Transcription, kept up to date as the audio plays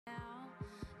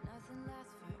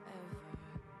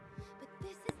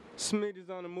Smith is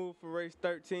on the move for race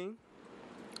 13.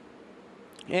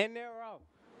 And they're off.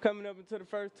 Coming up into the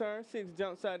first turn, 6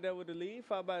 jumps out there with the lead,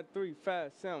 followed by 3,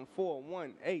 5, 7, 4,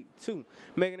 1, 8, 2.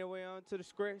 Making their way on to the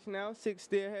scratch now. 6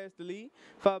 still has the lead,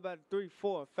 followed by 3,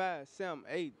 4, 5, 7,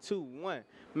 8, 2, 1.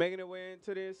 Making their way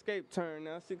into the escape turn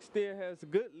now. 6 still has a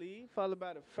good lead, followed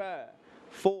by the 5,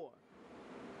 4.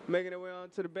 Making their way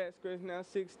on to the back scratch now.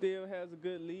 6 still has a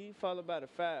good lead, followed by the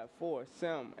 5, 4,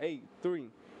 7, 8, 3,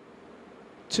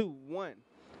 2, 1.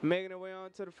 Making their way on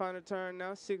to the final turn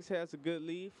now. 6 has a good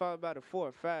lead, followed by the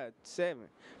 4, 5, 7.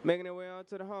 Making their way on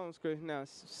to the home stretch now.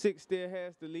 6 still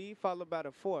has the lead, followed by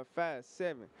the 4, 5,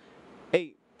 7,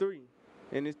 8, 3.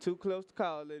 And it's too close to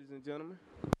call, ladies and gentlemen.